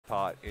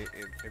part in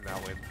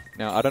that win.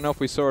 Now, I don't know if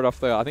we saw it off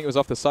the... I think it was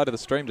off the side of the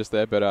stream just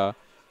there, but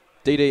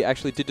DD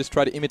actually did just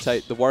try to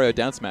imitate the Wario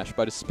down smash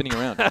by just spinning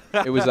around.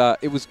 It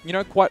was, you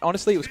know, quite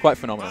honestly, it was quite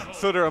phenomenal.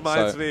 Sort of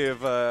reminds me of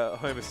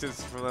Homer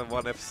Simpson from that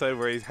one episode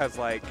where he has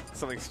like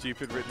something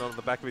stupid written on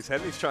the back of his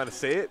head and he's trying to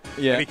see it,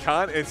 and he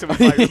can't, and so he's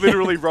like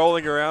literally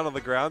rolling around on the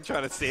ground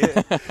trying to see it,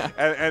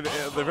 and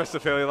the rest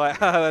of the family are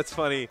like, ah, that's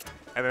funny,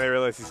 and then they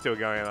realize he's still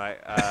going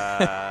like,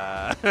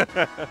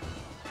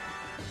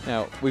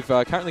 Now, we've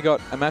currently got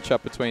a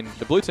matchup between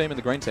the blue team and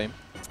the green team.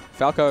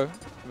 Falco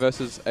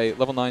versus a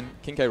level 9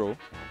 King K. Rool.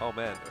 Oh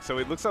man, so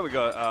it looks like we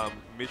got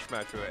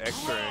mismatch with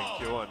Extra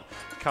and Duon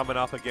coming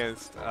up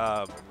against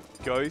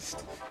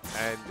Ghost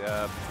and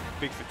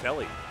Big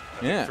Fratelli.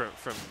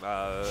 From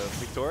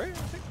Victoria, I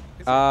think.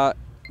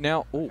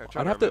 Now,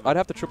 I'd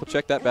have to triple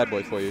check that bad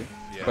boy for you.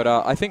 Yeah. But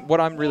I think what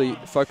I'm really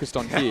focused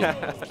on here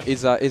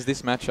is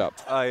this matchup.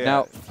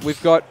 Now,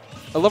 we've got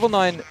a level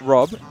 9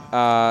 Rob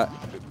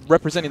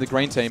representing the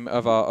green team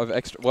of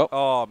Extra. Well,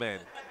 oh man,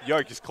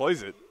 yo, just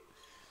close it.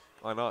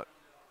 Why not?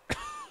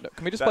 No,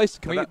 can we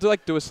just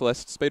do a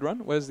Celeste speed run?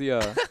 Where's the?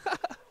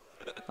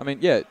 I mean,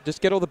 yeah,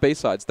 just get all the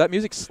B-sides. That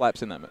music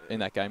slaps in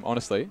that game.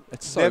 Honestly,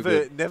 it's so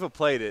good. Never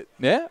played it.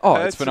 Yeah. Oh,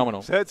 it's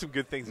phenomenal. Heard some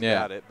good things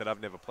about it, but I've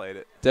never played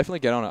it. Definitely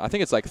get on it. I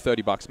think it's like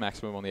 $30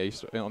 maximum on the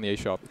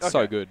eShop. It's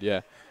so good.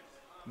 Yeah.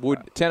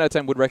 10 out of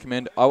 10 would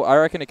recommend. I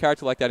reckon a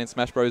character like that in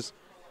Smash Bros.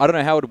 I don't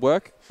know how it would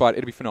work, but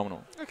it'd be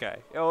phenomenal. Okay.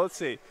 Well, let's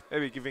see.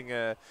 Maybe giving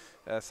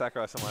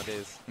Sakurai some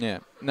ideas. Yeah.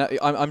 Now,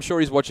 I'm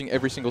sure he's watching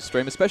every single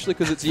stream, especially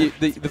because it's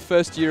the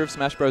first year of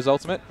Smash Bros.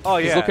 Ultimate. Oh,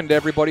 yeah. He's looking to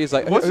everybody. He's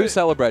like, who's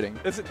celebrating?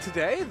 Is it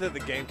today that the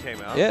game came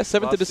out? Yeah,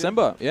 7th of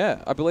December.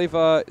 Yeah, I believe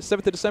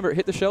 7th of December it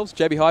hit the shelves.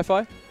 JB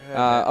Hi-Fi.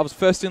 Yeah, I was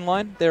first in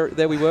line. There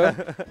we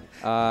were.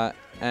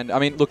 And, I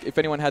mean, look, if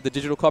anyone had the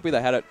digital copy, they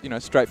had it, you know,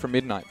 straight from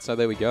midnight. So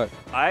there we go.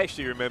 I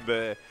actually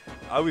remember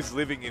I was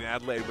living in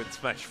Adelaide when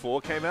Smash 4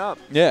 came out.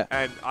 Yeah.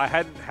 And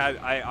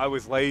I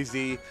was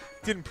lazy,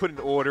 didn't put an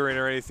order in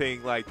or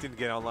anything, like, didn't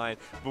get online.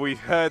 But we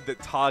heard that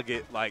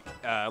Target, like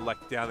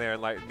down there,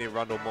 like, near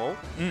Rundle Mall,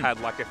 had,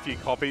 like, a few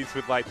copies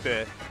with, like,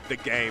 the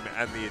game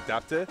and the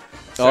adapter.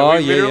 So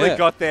we literally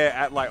got there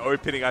at, like,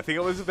 opening. I think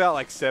it was about,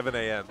 like, 7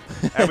 a.m.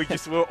 And we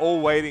just were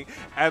all waiting.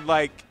 And,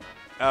 like,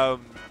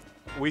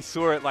 we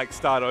saw it like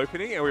start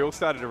opening and we all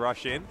started to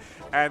rush in,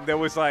 and there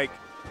was like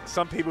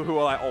some people who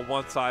were like on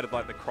one side of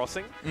like the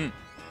crossing,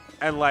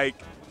 and like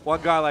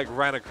one guy like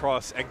ran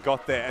across and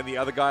got there, and the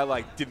other guy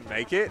like didn't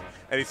make it,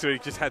 and he sort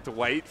of just had to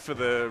wait for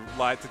the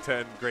light to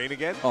turn green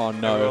again. Oh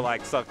no! And we were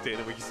like sucked in,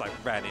 and we just like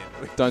ran in.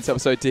 Don't tell.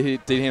 So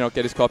did he not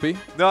get his copy?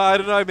 No, I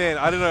don't know, man.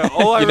 I don't know.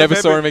 All I never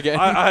saw him again.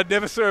 I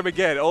never saw him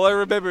again. All I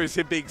remember is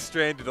him being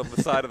stranded on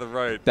the side of the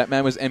road. That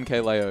man was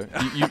MK Leo.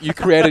 You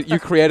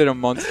created a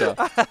monster.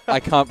 I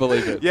can't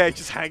believe it. Yeah,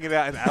 just hanging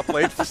out in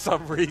Adelaide for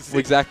some reason.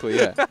 Exactly.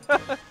 Yeah.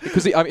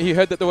 Because he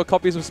heard that there were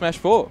copies of Smash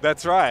 4.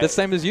 That's right. The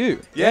same as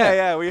you.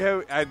 Yeah. We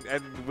heard,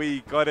 and we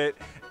got it,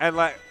 and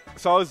like.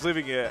 So I was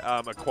living at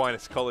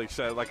Aquinas College,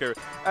 so like at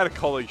a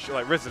college,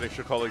 like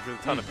residential college with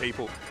a ton of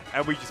people,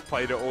 and we just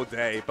played it all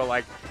day. But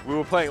like we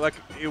were playing, like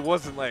it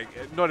wasn't like,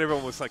 not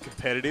everyone was like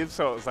competitive,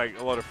 so it was like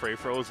a lot of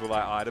free-for-alls with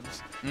like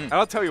items. And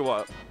I'll tell you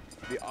what,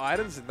 the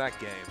items in that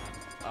game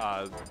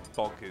are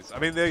bonkers. I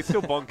mean, they're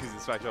still bonkers in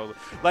Smash Ultimate.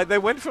 Like they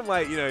went from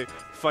like, you know,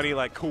 funny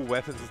like cool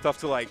weapons and stuff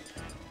to like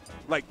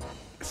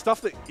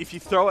stuff that if you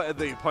throw it at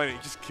the opponent,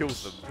 it just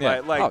kills them. Yeah.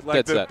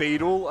 Like the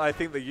beetle, I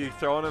think that you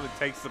throw on them, it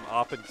takes them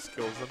up and just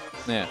kills them.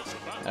 Yeah.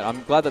 And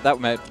I'm glad that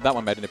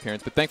one made an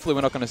appearance, but thankfully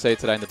we're not going to see it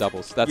today in the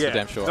doubles. That's for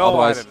damn sure. No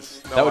Otherwise,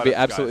 items. that would be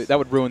absolutely, that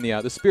would ruin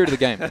the spirit of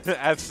the game.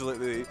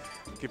 Absolutely.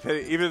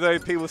 Even though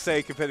people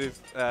say competitive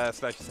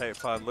Smash hate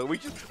fun, look,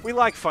 we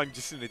like fun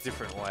just in a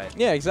different way.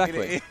 Yeah,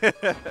 exactly.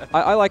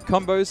 I like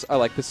combos, I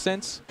like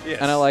percents,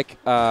 yes. And I like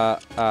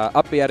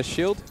up B out of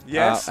shield.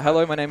 Yes.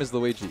 Hello, my name is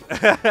Luigi.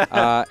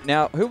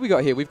 Now, who have we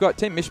got here? We've got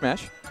Team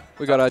Mishmash.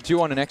 We've got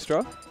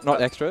Duon+Extra. Not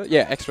Extra.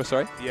 Yeah, Extra,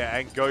 sorry. Yeah,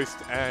 and Ghost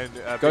and...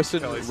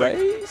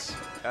 Ghost+Raze?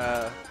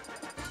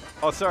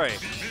 Oh, sorry.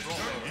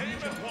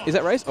 Is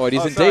that Raze? Oh, it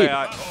is indeed.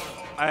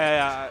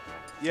 Sorry,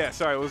 yeah,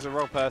 sorry, it was the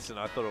wrong person.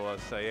 I thought it was.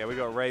 So, yeah, we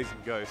got Raze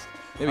and Ghost.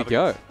 There we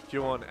go.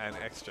 Duon and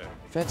Extra.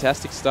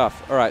 Fantastic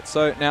stuff. All right,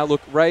 so now, look,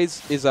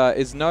 Raze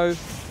is no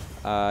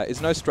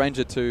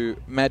stranger to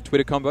mad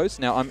Twitter combos.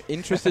 Now, I'm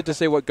interested to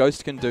see what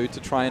Ghost can do to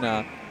try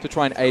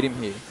and aid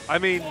him here. I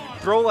mean,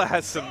 Brawler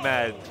has some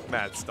mad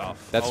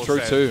stuff. That's true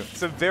too.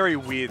 Some very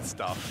weird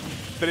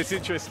stuff. But it's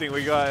interesting.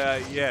 We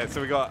got so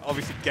we got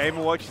obviously Game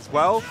 & Watch as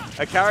well.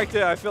 A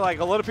character I feel like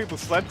a lot of people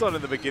slept on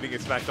in the beginning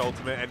of Smash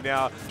Ultimate, and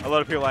now a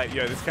lot of people are like,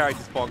 yo, this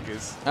character's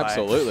bonkers.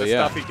 Absolutely, like,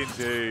 yeah. Stuff he can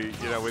do,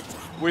 you know,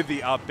 with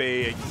the up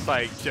B and just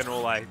like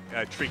general like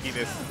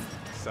trickiness.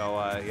 So,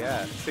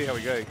 yeah, see how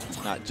we go.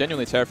 Nah,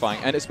 genuinely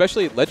terrifying. And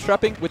especially ledge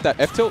trapping with that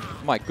F-tilt,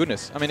 my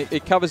goodness. I mean,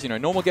 it covers, you know,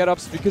 normal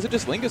get-ups because it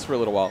just lingers for a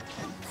little while.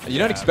 And you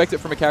don't expect it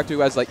from a character who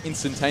has, like,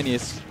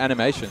 instantaneous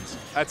animations.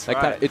 That's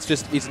like, right.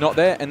 It's not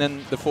there, and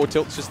then the forward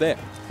tilt's just there.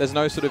 There's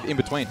no sort of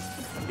in-between.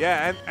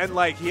 Yeah, and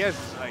like he has,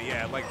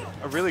 like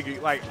a really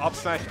good, like up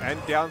smash and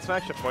down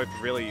smash are both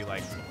really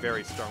like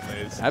very strong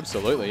moves.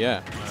 Absolutely,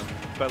 yeah.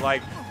 But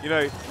like, you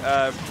know,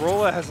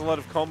 Brawler has a lot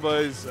of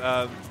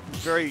combos,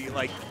 very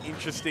like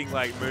interesting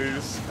like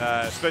moves,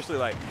 especially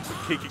like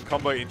kicking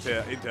combo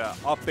into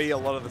up B a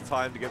lot of the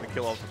time to get the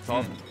kill off the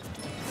top.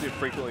 You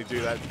frequently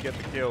do that to get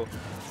the kill.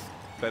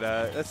 But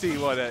let's see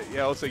what,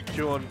 also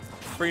Duon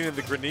bringing in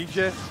the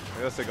Greninja.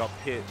 We also got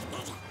Pit,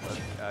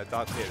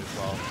 Dark Pit as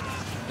well.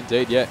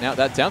 Indeed, yeah. Now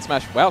that down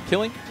smash, wow,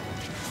 killing.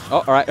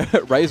 Oh, all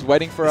right. Ray's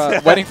waiting for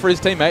his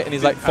teammate, and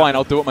he's like, fine,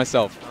 I'll do it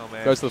myself. Oh,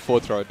 man. Goes to the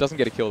forward throw. Doesn't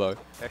get a kill though.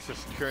 Extra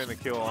securing the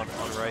kill on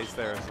Raze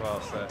there as well.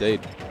 So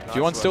indeed. Nice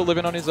Duon still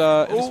living on his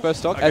first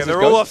stock. Okay,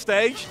 they're all off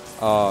stage.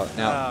 Now.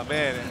 Oh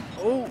man.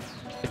 Oh.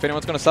 If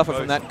anyone's going to suffer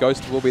from that,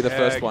 Ghost will be the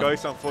first one.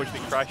 Ghost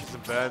unfortunately crashes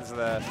and burns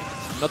there.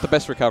 Not the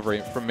best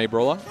recovery from me,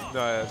 Brawler.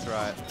 No, that's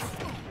right.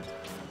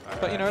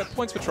 But, you know,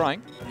 points for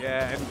trying.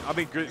 Yeah, and I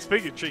mean,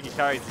 speaking of tricky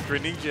carries,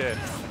 Greninja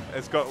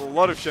has got a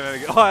lot of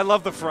shenanigans. Oh, I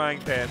love the frying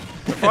pan.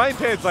 The frying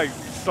pan's like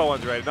so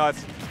underrated.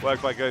 Nice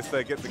work by Ghost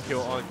there, gets the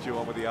kill on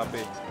Duon with the up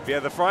air. But yeah,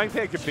 the frying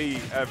pan can be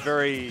a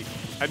very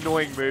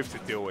annoying move to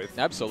deal with.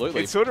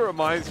 Absolutely. It sort of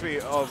reminds me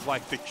of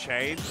like the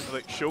chain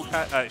that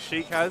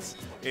Sheik has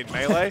in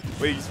Melee,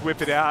 where you just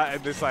whip it out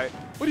and it's like,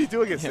 what do you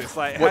do against this?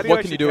 Like,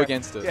 what can you do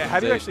against it? Yeah, how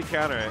do you actually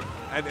counter it?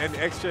 And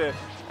Extra,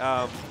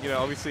 you know,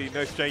 obviously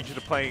no stranger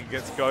to playing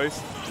against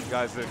Ghost. You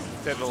guys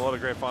have attended a lot of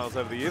grand finals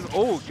over the years.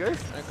 Oh,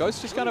 Ghost.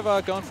 Ghost just kind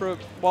of going for a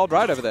wild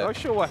ride over there. Not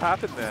sure what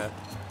happened there.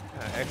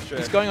 Extra.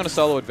 He's going on a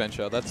solo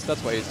adventure. That's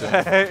what he's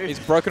doing. He's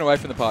broken away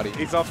from the party.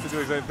 He's off to do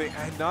his own thing.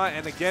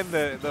 And again,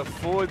 the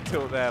forward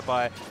tilt there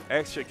by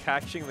Extra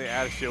catching the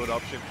out of shield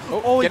option.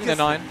 Oh, getting the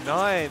 9.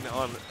 9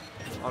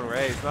 on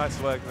Raze. Nice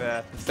work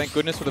there. Thank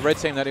goodness for the red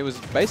team that it was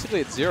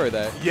basically at 0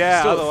 there. Yeah,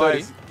 still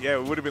otherwise, yeah,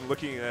 we would have been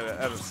looking at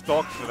a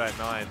stock for that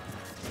 9.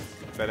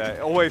 But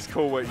always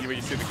cool when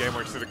you see the game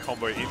where you sort of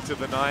combo into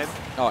the 9.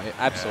 Oh, yeah,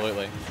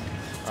 absolutely. Yeah.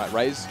 All right,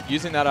 Raze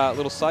using that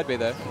little side B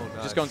there. Oh,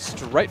 nice. Just going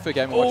straight for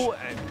Game & Watch. Oh,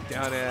 and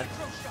down air.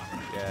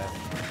 Yeah.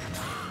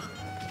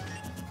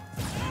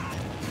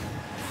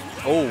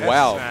 Oh,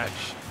 wow. Smash.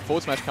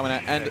 Forward smash coming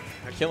out and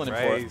killing him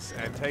for it.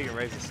 And taking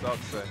Raze's stock.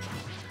 So.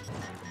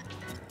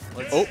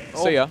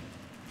 See ya.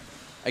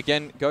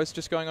 Again, Ghost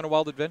just going on a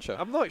wild adventure.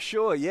 I'm not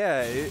sure,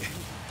 yeah.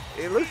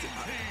 It looks...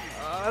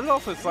 I don't know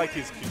if it's like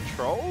his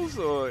controls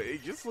or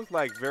it just looked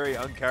like very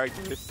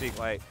uncharacteristic,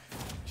 like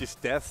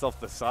just deaths off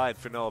the side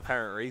for no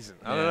apparent reason.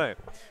 I don't know.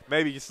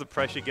 Maybe just the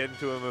pressure getting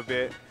to him a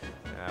bit.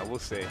 We'll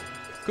see.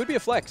 Could be a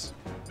flex.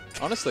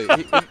 Honestly,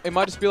 it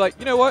might just be like,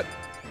 you know what?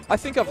 I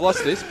think I've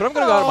lost this, but I'm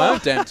going to go out on my own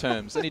damn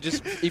terms. And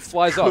he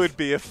flies off. Could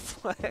be a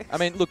flex. I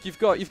mean, look, you've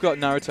got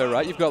Naruto,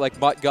 right? You've got like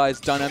Might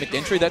Guy's dynamic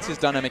entry. That's his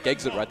dynamic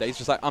exit right there. He's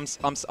just like, I'll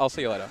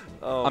see you later.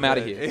 Oh, I'm out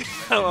of here.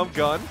 I'm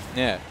gone.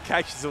 Yeah.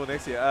 Catches all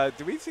next year.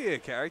 Do we see a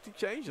character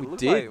change? It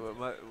looks like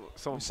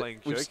someone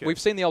playing Joker. We've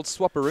seen the old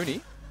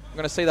Swapperoonie. I'm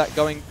going to see that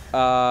going,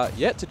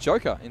 to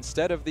Joker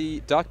instead of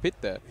the Dark Pit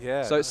there.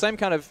 Yeah. So same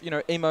kind of,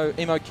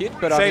 emo kid,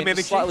 but I mean,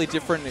 slightly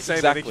different. Same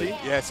exactly.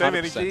 Energy. Yeah, same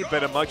 100%. Energy,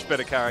 but a much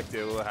better character,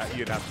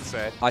 you'd have to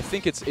say. I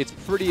think it's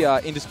pretty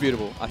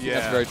indisputable. I think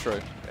that's very true.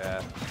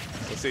 Yeah.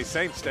 We'll see,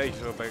 same stage,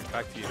 we'll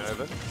back to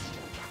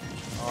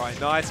Unova. All right,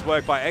 nice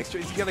work by Extra.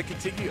 Is he going to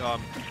continue?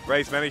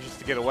 Raze manages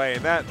to get away,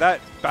 and that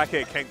back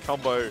air can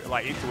combo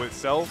like into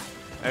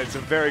itself, and it's a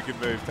very good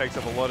move. Takes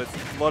up a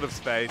lot of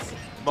space,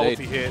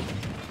 multi-hit.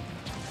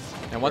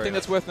 And one thing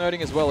that's worth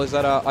noting as well is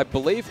that I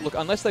believe, look,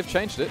 unless they've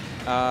changed it,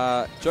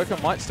 Joker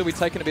might still be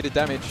taking a bit of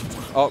damage,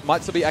 or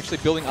might still be actually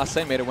building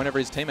Arsene meter whenever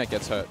his teammate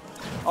gets hurt.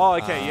 Oh,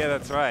 okay, yeah,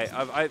 that's right.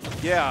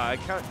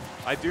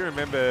 I do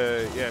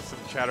remember, some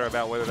chatter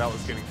about whether that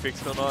was getting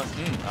fixed or not.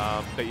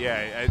 But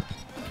yeah,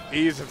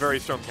 he is a very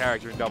strong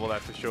character in double,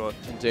 that's for sure.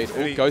 Indeed.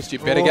 Oh, Ghost, you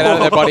better get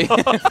out of there, buddy.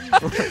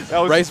 That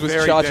was Raze was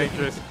very charging.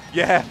 Dangerous.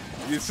 Yeah,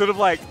 it sort of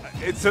like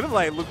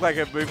looked like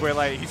a move where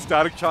like he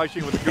started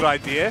charging with a good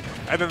idea,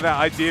 and then that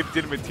idea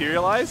didn't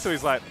materialize. So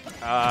he's like,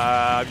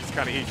 I'm just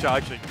kind of here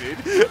charging, dude.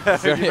 You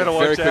better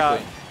watch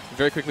out.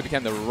 Very quickly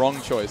became the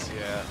wrong choice.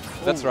 Yeah,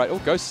 that's right. Oh,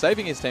 Ghost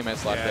saving his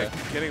teammate's life there.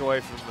 Getting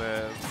away from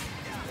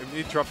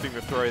interrupting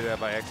the throw there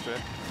by Extra.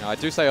 No, I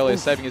do say earlier,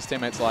 saving his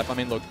teammate's life. I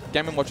mean, look,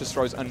 Game & Watch's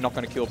throws are not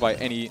going to kill by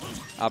any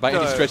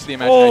stretch of the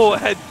imagination. Oh,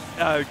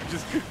 and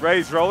just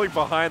Raze rolling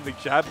behind the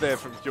jab there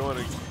from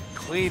Duon.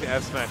 Clean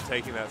F smash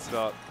taking that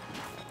stop.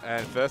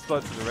 And first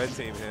blood to the red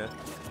team here.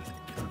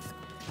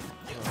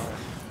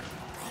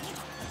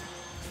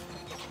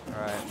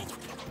 All right.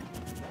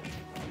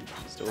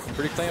 Still looking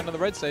pretty clean on the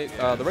red team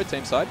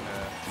side.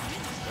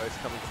 Ghost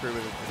coming through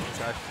with a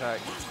dash attack.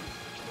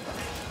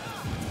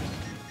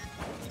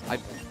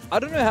 I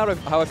don't know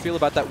how I feel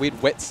about that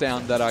weird wet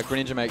sound that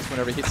Greninja makes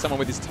whenever he hits someone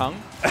with his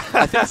tongue.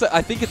 I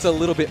think it's a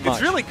little bit much.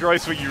 It's really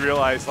gross when you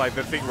realize like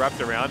the thing wrapped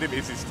around him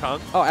is his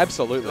tongue. Oh,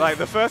 absolutely. Like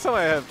the first time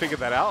I figured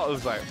that out, I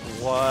was like,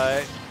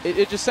 what?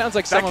 It just sounds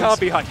like that can't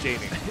be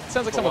hygienic. It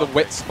sounds like someone with a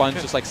wet sponge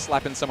just like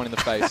slapping someone in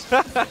the face.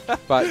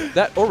 But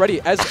that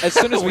already, as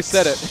soon as we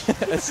said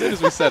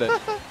it,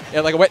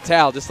 Yeah, like a wet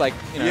towel, just like,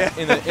 you know,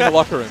 in the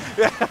locker room.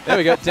 There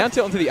we go. Down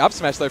tilt into the up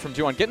smash, though, from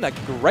Duon. Getting that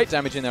great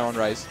damage in there on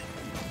Raze.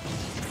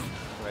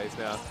 Raze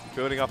now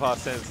building up our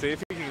sense. See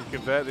if he can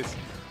convert this,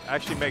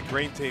 actually make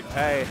green team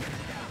pay.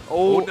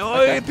 Oh,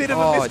 no, okay. A bit of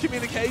a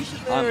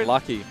miscommunication there.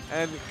 Unlucky.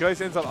 And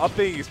Ghost ends up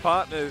up-being his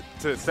partner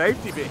to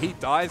safety, but he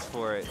dies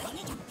for it.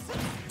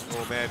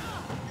 Oh, man.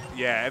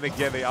 Yeah, and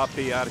again, the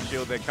up-B out of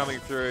shield, they're coming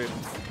through.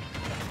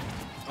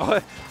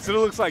 Oh, so it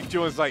looks like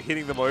Duon's like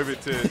hitting them over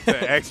to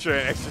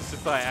extra. Extra's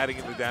just like adding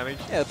in the damage.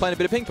 Yeah, they're playing a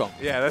bit of ping pong.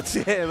 Yeah, that's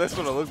what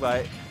it looks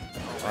like.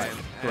 Right.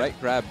 Great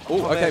grab.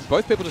 Ooh, okay, man.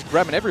 Both people just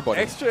grabbing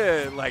everybody.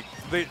 Extra, like,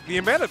 the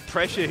amount of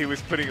pressure he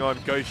was putting on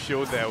Ghost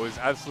Shield there was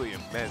absolutely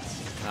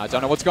immense. I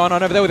don't know what's going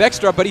on over there with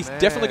Extra, but he's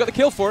definitely got the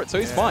kill for it, so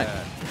he's fine.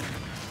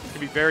 It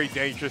can be very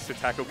dangerous to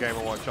tackle Game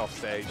 & Watch off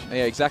stage.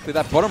 Yeah, exactly.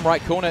 That bottom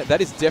right corner,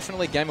 that is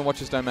definitely Game &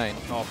 Watch's domain.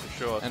 Oh, for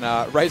sure.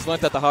 And Raze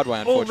learnt that the hard way,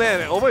 unfortunately. Oh,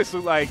 man, it almost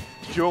looked like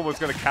Duon was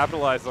going to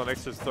capitalize on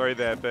Extra's throw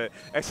there, but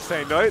Extra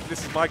saying, no,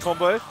 this is my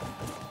combo.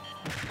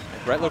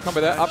 Great little combo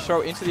there. Up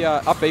throw into the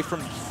up B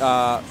from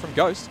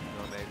Ghost.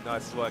 Oh, man,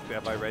 nice work there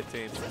by Red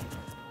Team.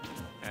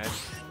 And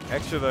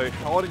Extra, though,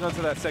 holding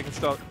onto that second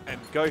stock, and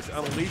Ghost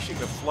unleashing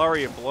the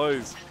flurry of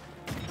blows.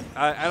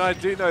 And I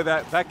do know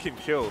that that can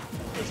kill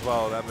as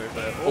well, that move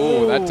there.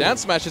 Oh, that down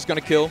smash is going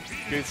to kill.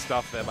 Good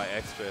stuff there by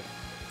Extra.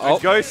 Oh.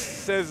 And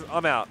Ghost says,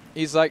 I'm out.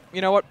 He's like,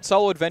 you know what,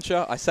 solo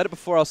adventure. I said it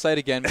before, I'll say it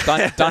again.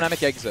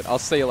 Dynamic exit. I'll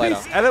see you later.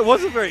 And it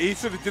wasn't very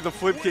easy. He did the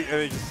flip kick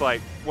and he just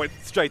like went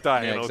straight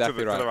diagonal to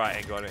the right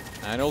and got it.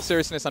 And in all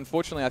seriousness,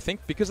 unfortunately, I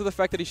think because of the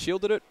fact that he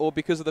shielded it, or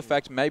because of the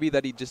fact maybe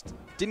that he just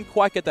didn't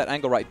quite get that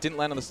angle right, didn't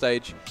land on the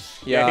stage.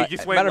 Yeah, he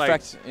just went matter of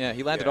fact,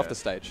 he landed off the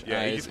stage.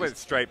 Yeah, he just went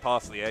straight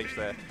past the edge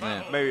there.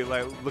 Yeah. Maybe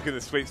like look at the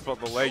sweet spot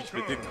on the ledge,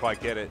 but didn't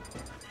quite get it.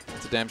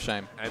 It's a damn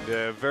shame. And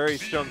a very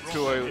strong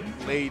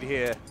 2-0 lead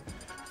here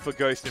for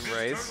Ghost and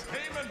Raze.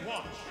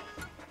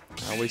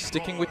 Are we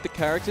sticking with the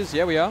characters?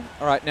 Yeah, we are.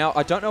 All right, now,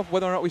 I don't know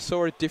whether or not we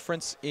saw a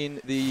difference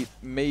in the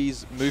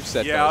Mii's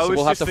moveset, yeah, so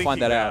we'll have to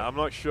find that out. I'm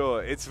not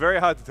sure. It's very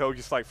hard to tell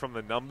just like from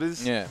the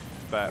numbers. Yeah.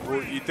 But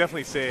you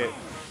definitely see it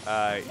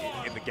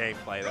in the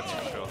gameplay, that's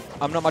for sure.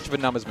 I'm not much of a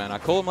numbers man. I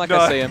call them like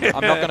I see them.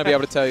 I'm not going to be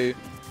able to tell you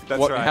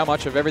how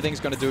much of everything's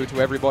going to do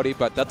to everybody,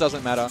 but that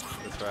doesn't matter.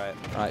 That's right.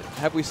 All right,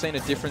 have we seen a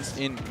difference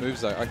in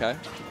moves, though? Okay.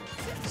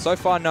 So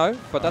far, no,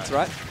 but that's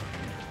right.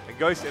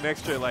 Ghost and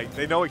Extra, like,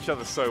 they know each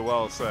other so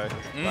well, so,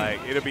 like,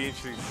 it'll be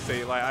interesting to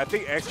see. Like, I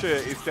think Extra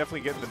is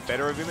definitely getting the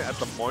better of him at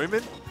the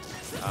moment,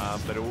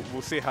 but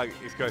we'll see how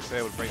if Ghost is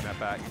able to bring that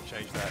back and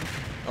change that.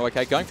 Oh,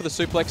 okay, going for the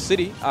Suplex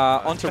City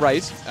onto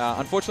Raze.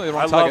 Unfortunately, the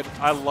wrong target.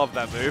 I love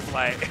that move.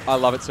 Like, I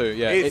love it too,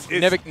 yeah. It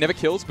never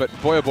kills, but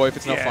boy oh boy if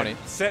it's not funny.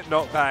 Set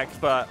knockback,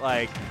 but,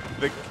 like,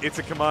 it's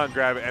a command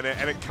grab, and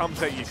it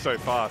comes at you so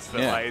fast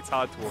that, like, it's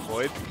hard to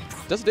avoid.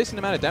 Does a decent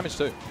amount of damage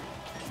too.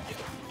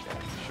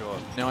 Sure.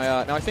 Now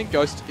I think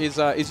Ghost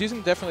is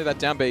using definitely that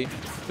down B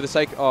for the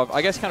sake of,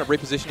 I guess, kind of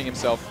repositioning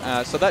himself.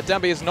 So that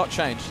down B has not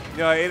changed.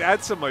 No, it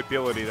adds some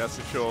mobility, that's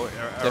for sure,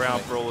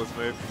 around Brawler's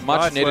move.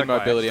 Much needed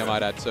mobility, I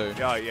might add, too.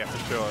 Oh, yeah,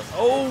 for sure.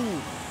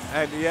 Oh!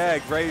 And, yeah,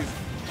 Graves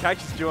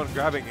catches Duon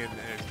grabbing and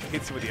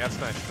hits him with the F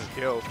smash for the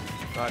kill.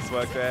 Nice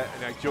work there.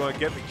 And now Duon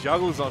getting the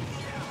juggles on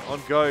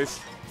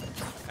Ghost.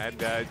 And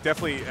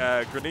definitely,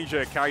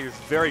 Greninja carry is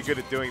very good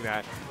at doing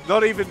that.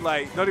 Not even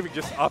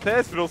just up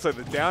airs, but also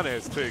the down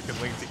airs too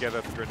can link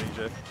together for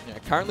Greninja. Yeah,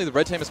 currently the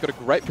red team has got a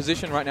great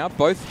position right now,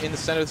 both in the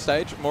center of the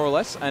stage, more or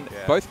less, and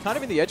both kind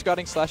of in the edge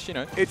guarding slash, you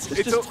know, it's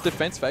just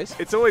defense phase.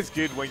 It's always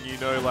good when you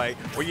know, like,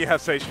 when you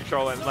have stage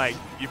control and like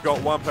you've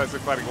got one person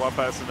fighting one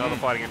person, another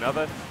fighting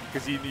another,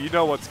 because you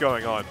know what's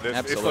going on.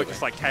 It's not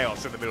just like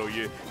chaos in the middle.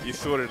 You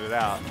sorted it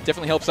out.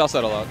 Definitely helps us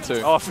out a lot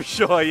too. Oh, for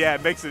sure. Yeah,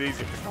 it makes it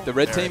easier. The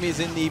red team is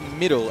in the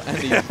middle, and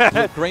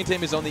the green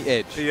team is on the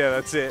edge. Yeah,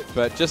 that's it.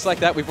 But just like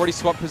that, we've already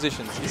swapped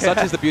positions. Such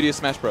is the beauty of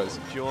Smash Bros.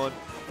 Duon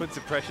puts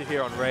some pressure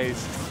here on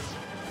Raze.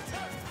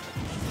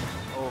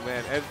 Oh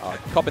man, and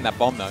copping that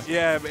bomb though.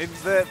 Yeah, and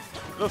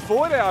the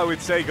forward air, I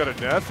would say, got a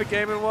nerf for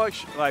Game &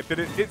 Watch, like, but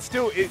it's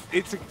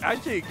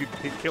actually a good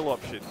kill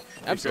option.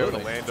 Absolutely.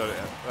 If you land on it.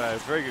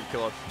 It's a very good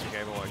kill option for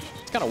Game & Watch.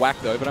 It's kind of whack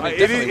though, but I mean,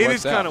 it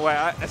is kind of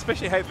whack. I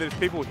especially hate that if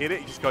people hit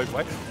it, it just goes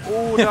away.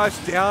 Oh,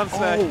 nice down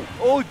smash.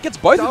 Oh, gets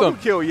both of them.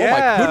 Double kill,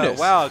 yeah. Oh my goodness.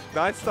 Wow,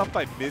 nice stuff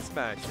by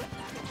Mismatch.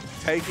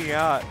 Taking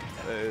out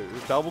the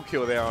double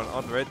kill there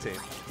on the red team.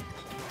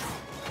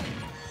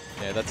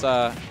 Yeah, that's,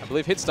 I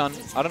believe, hit stun.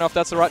 I don't know if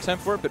that's the right term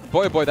for it, but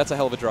boy, oh boy, that's a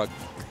hell of a drug.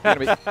 You're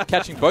going to be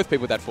catching both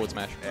people with that forward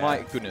smash. Yeah.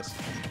 My goodness.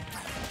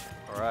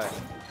 All right.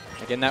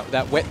 Again,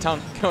 that wet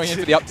tongue going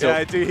into the up tilt. Yeah,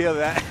 I do hear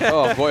that.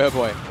 Oh, boy, oh,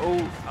 boy.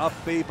 Oh, up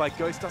B by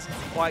Ghost doesn't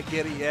quite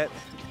get it yet.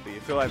 But you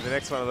feel like the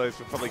next one of those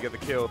will probably get the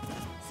kill.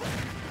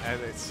 And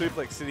it's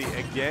Suplex City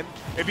again.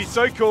 It'd be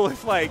so cool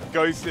if, like,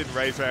 Ghost and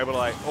Raze were able to,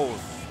 like,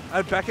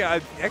 and back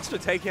out, Extra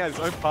taking out his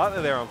own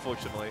partner there,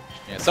 unfortunately.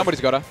 Yeah,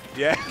 somebody's got her.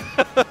 Yeah.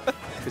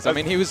 Because, I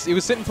mean, he was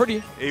sitting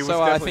pretty.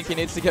 So I think he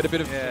needs to get a bit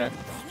of,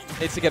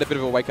 needs to get a bit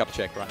of a wake-up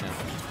check right now.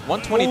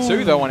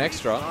 122 though on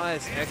Extra.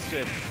 Nice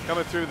Extra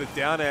coming through the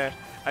down air.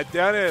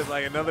 Down air is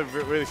like another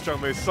really strong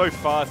move, so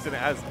fast, and it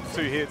has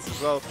 2 hits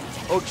as well.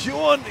 Oh,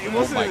 Duon! It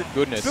wasn't. Oh my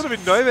goodness! Sort of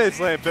in no man's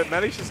land, but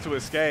manages to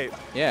escape.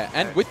 Yeah,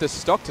 and with the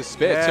stock to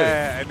spare too.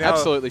 And now,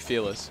 absolutely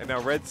fearless. And now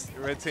red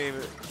team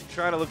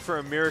trying to look for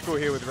a miracle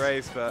here with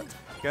Raze, but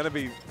going to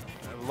be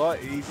a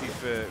lot easy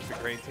for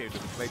green team to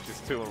make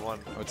this 2-on-1.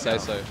 I would say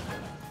so.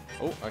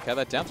 Oh, okay,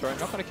 that down throw.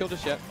 Not going to kill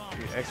just yet.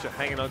 Extra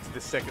hanging on to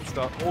the second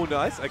stop. Oh,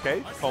 nice. Okay,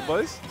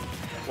 combos.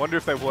 Wonder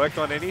if they've worked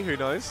on any. Who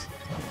knows?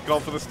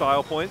 Gone for the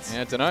style points.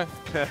 Yeah, I don't know.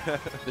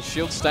 The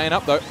shield staying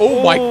up, though.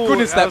 Oh, my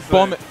goodness, that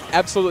bomb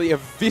absolutely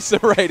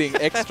eviscerating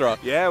Extra.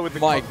 Yeah, with the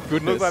my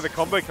goodness. Looks like the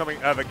combo coming,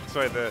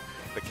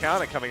 the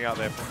counter coming out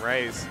there from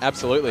Raze.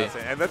 Absolutely.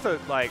 And that's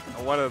like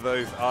one of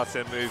those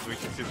Arsene moves which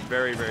is just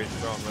very, very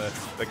strong,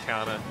 the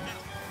counter.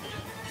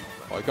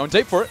 Oh, going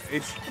deep for it.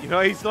 It's, you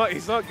know, he's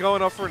not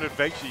going off for an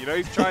adventure. You know,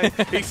 he's trying,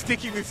 he's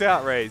sticking this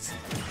out, Raze.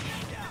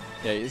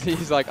 Yeah,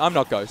 he's like, I'm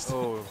not Ghost.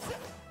 Oh,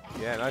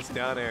 yeah, nice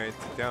down air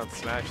and down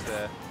smash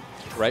there.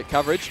 Great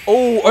coverage.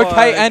 Oh,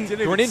 okay, and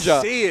didn't Greninja.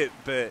 Even see it,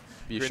 but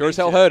you sure as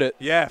hell heard it.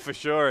 Yeah, for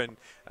sure, and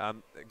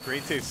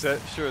green team sure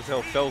as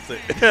hell felt it.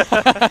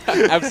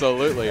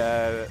 Absolutely.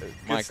 Good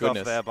My stuff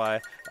goodness. there by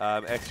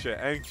Extra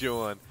and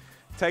Duon.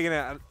 Taking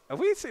out. Have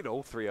we seen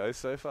all 3-0s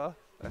so far?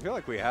 I feel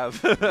like we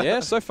have. Yeah,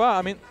 so far.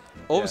 I mean,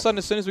 all of a sudden,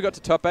 as soon as we got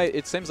to top 8,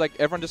 it seems like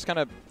everyone just kind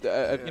of,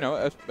 you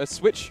know, a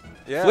switch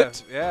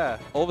flipped. Yeah.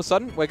 All of a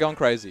sudden, we're going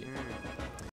crazy.